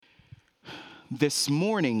This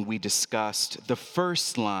morning we discussed the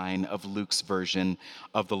first line of Luke's version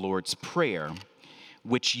of the Lord's Prayer,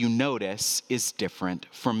 which you notice is different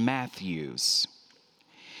from Matthew's.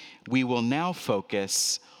 We will now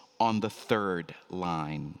focus on the third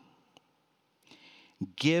line.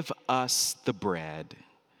 Give us the bread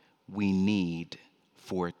we need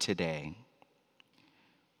for today.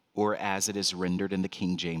 Or as it is rendered in the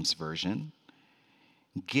King James Version,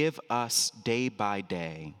 give us day by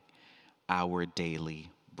day our daily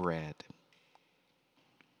bread.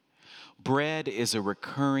 Bread is a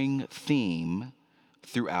recurring theme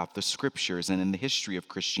throughout the scriptures and in the history of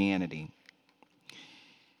Christianity.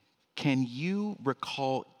 Can you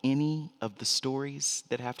recall any of the stories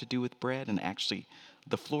that have to do with bread? And actually,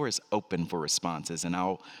 the floor is open for responses, and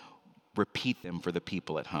I'll repeat them for the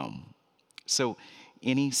people at home. So,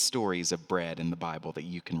 any stories of bread in the Bible that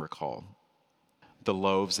you can recall? The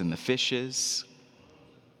loaves and the fishes.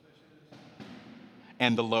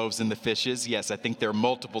 And the loaves and the fishes. Yes, I think there are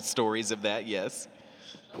multiple stories of that, yes.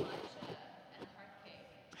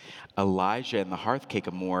 Elijah and the hearth cake,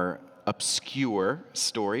 a more obscure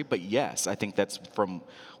story, but yes, I think that's from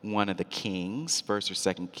one of the Kings, 1st or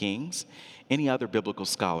 2nd Kings. Any other biblical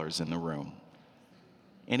scholars in the room?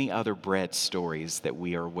 Any other bread stories that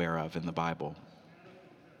we are aware of in the Bible?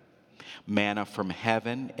 Manna from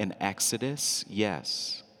heaven in Exodus,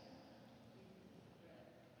 yes.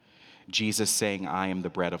 Jesus saying, I am the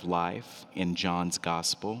bread of life in John's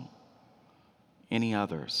Gospel. Any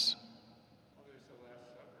others?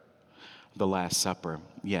 The Last Supper,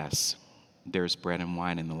 yes. There's bread and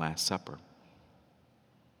wine in the Last Supper.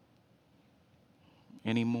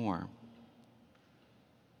 Any more?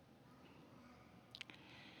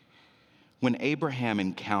 When Abraham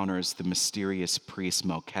encounters the mysterious priest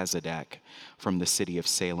Melchizedek from the city of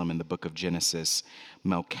Salem in the book of Genesis,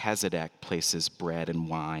 Melchizedek places bread and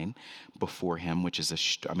wine before him, which is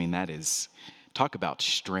that is, talk about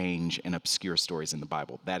strange and obscure stories in the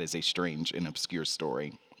Bible. That is a strange and obscure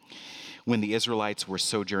story. When the Israelites were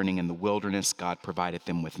sojourning in the wilderness, God provided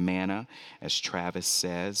them with manna, as Travis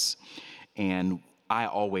says. And I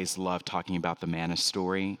always love talking about the manna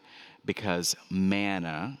story because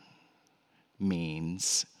manna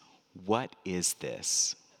means, what is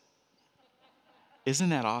this? Isn't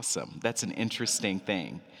that awesome? That's an interesting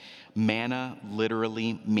thing. Manna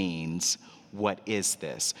literally means, what is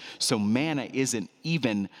this? So manna isn't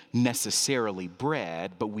even necessarily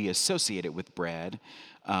bread, but we associate it with bread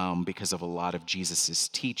because of a lot of Jesus's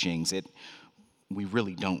teachings. We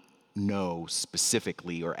really don't know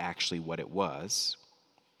specifically or actually what it was.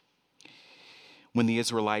 When the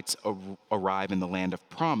Israelites arrive in the land of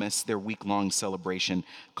promise, their week-long celebration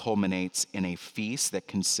culminates in a feast that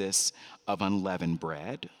consists of unleavened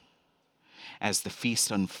bread. As the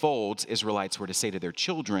feast unfolds, Israelites were to say to their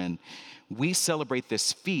children, we celebrate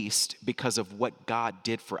this feast because of what God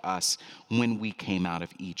did for us when we came out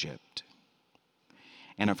of Egypt.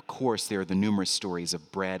 And of course, there are the numerous stories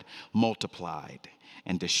of bread multiplied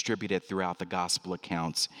and distributed throughout the gospel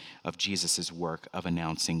accounts of Jesus' work of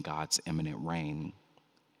announcing God's imminent reign.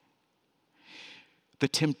 The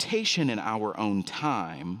temptation in our own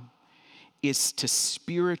time is to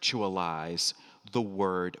spiritualize the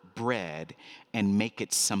word bread and make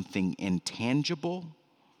it something intangible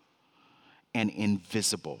and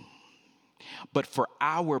invisible. But for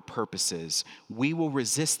our purposes, we will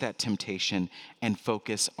resist that temptation and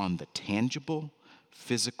focus on the tangible,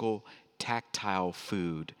 physical, tactile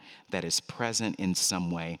food that is present in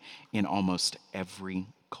some way in almost every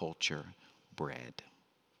culture, bread.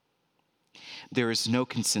 There is no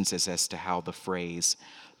consensus as to how the phrase,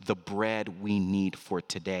 the bread we need for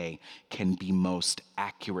today, can be most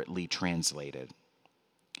accurately translated.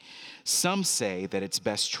 Some say that it's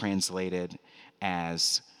best translated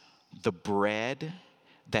as the bread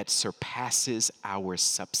that surpasses our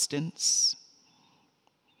substance.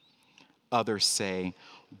 Others say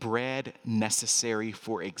bread necessary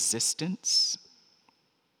for existence.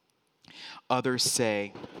 Others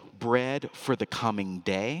say bread for the coming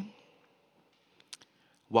day,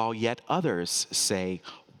 while yet others say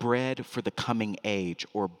bread for the coming age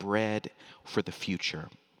or bread for the future.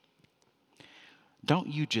 Don't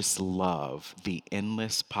you just love the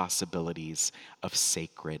endless possibilities of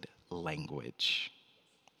sacred language?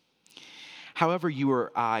 However you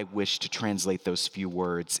or I wish to translate those few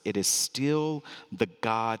words, it is still the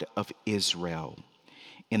God of Israel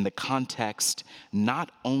in the context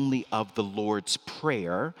not only of the Lord's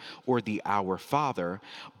Prayer or the Our Father,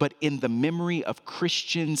 but in the memory of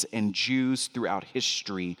Christians and Jews throughout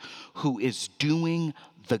history who is doing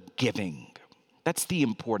the giving. That's the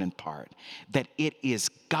important part, that it is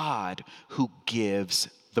God who gives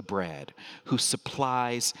the bread, who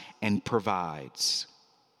supplies and provides.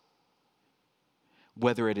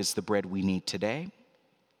 Whether it is the bread we need today,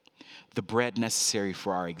 the bread necessary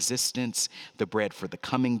for our existence, the bread for the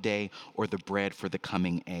coming day, or the bread for the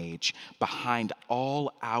coming age. Behind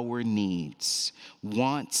all our needs,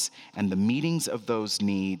 wants, and the meetings of those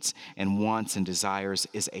needs and wants and desires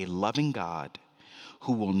is a loving God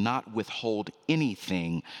who will not withhold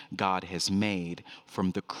anything God has made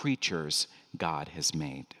from the creatures God has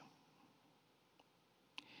made.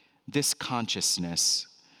 This consciousness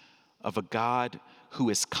of a God who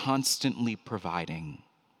is constantly providing,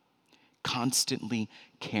 constantly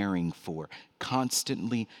caring for,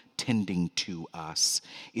 constantly tending to us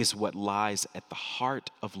is what lies at the heart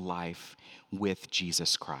of life with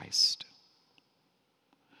Jesus Christ.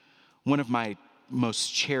 One of my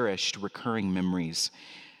most cherished recurring memories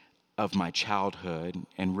of my childhood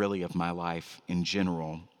and really of my life in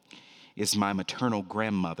general is my maternal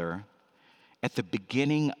grandmother at the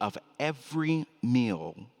beginning of every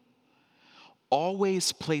meal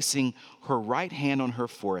always placing her right hand on her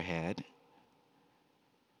forehead,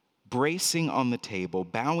 bracing on the table,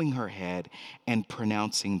 bowing her head, and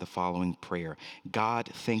pronouncing the following prayer: God,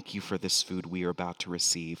 thank you for this food we are about to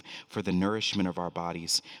receive, for the nourishment of our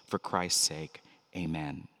bodies, for Christ's sake.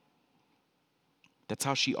 Amen. That's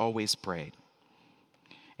how she always prayed.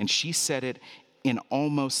 And she said it in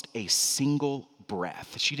almost a single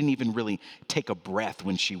breath. She didn't even really take a breath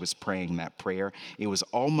when she was praying that prayer. It was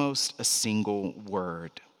almost a single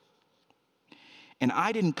word. And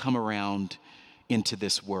I didn't come around into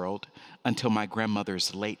this world until my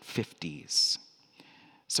grandmother's late 50s.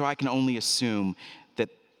 So I can only assume that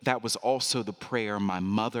that was also the prayer my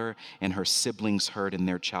mother and her siblings heard in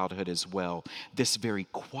their childhood as well. This very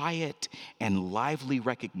quiet and lively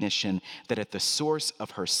recognition that at the source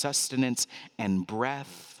of her sustenance and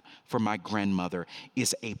breath for my grandmother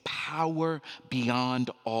is a power beyond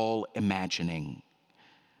all imagining.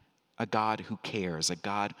 A God who cares, a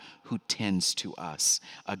God who tends to us,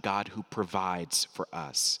 a God who provides for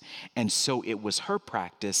us. And so it was her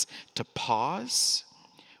practice to pause,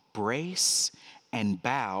 brace, and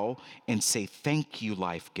bow and say, thank you,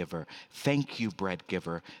 life giver. Thank you, bread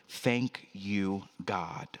giver. Thank you,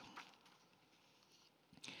 God.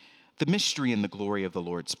 The mystery and the glory of the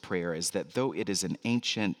Lord's Prayer is that though it is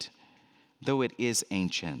ancient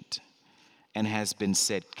and has been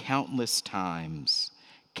said countless times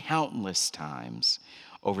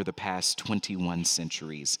over the past 21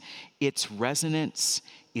 centuries, its resonance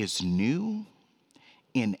is new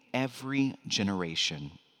in every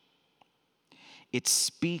generation. It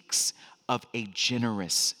speaks of a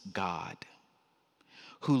generous God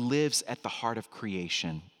who lives at the heart of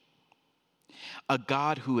creation, a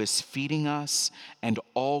God who is feeding us and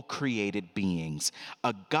all created beings,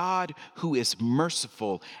 a God who is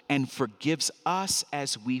merciful and forgives us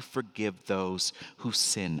as we forgive those who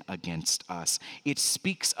sin against us. It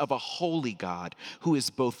speaks of a holy God who is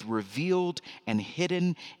both revealed and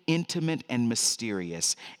hidden, intimate and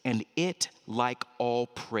mysterious, and it, like all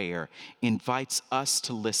prayer, invites us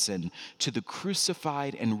to listen to the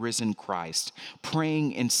crucified and risen Christ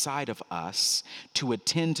praying inside of us, to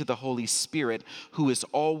attend to the Holy Spirit who is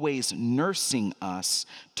always nursing us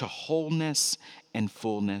to wholeness and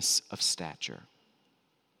fullness of stature.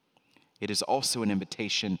 It is also an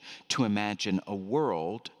invitation to imagine a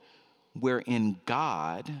world wherein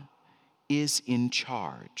God is in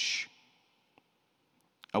charge.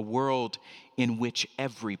 A world in which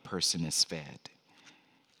every person is fed,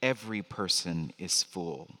 every person is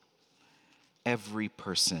full, every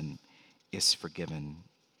person is forgiven.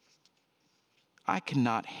 I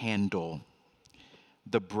cannot handle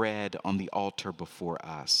the bread on the altar before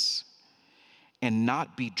us and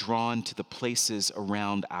not be drawn to the places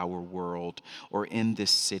around our world or in this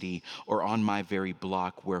city or on my very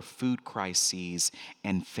block where food crises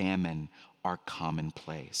and famine are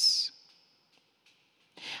commonplace.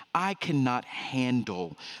 I cannot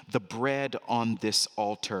handle the bread on this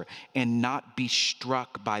altar and not be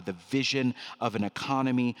struck by the vision of an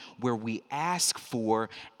economy where we ask for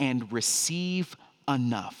and receive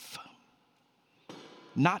enough.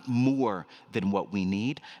 Not more than what we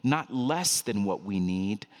need, not less than what we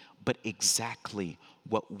need, but exactly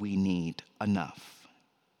what we need, enough.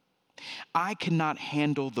 I cannot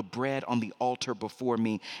handle the bread on the altar before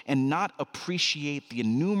me and not appreciate the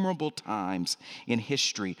innumerable times in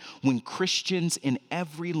history when Christians in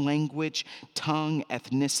every language, tongue,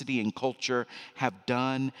 ethnicity, and culture have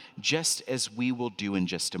done just as we will do in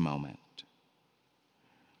just a moment.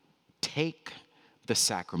 Take the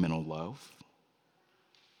sacramental loaf,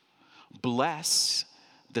 bless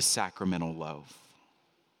the sacramental loaf,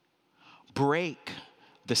 break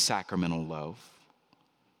the sacramental loaf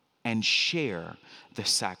and share the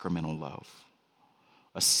sacramental loaf,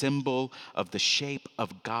 a symbol of the shape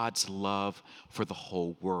of God's love for the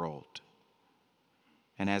whole world.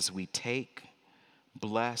 And as we take,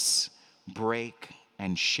 bless, break,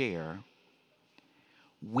 and share,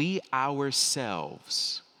 we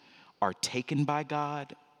ourselves are taken by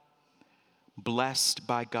God, blessed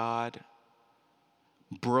by God,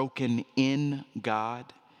 broken in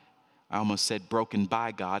God. I almost said broken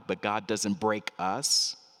by God, but God doesn't break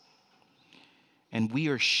us. And we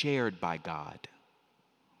are shared by God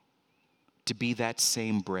to be that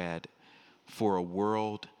same bread for a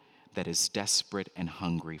world that is desperate and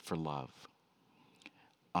hungry for love.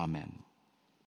 Amen.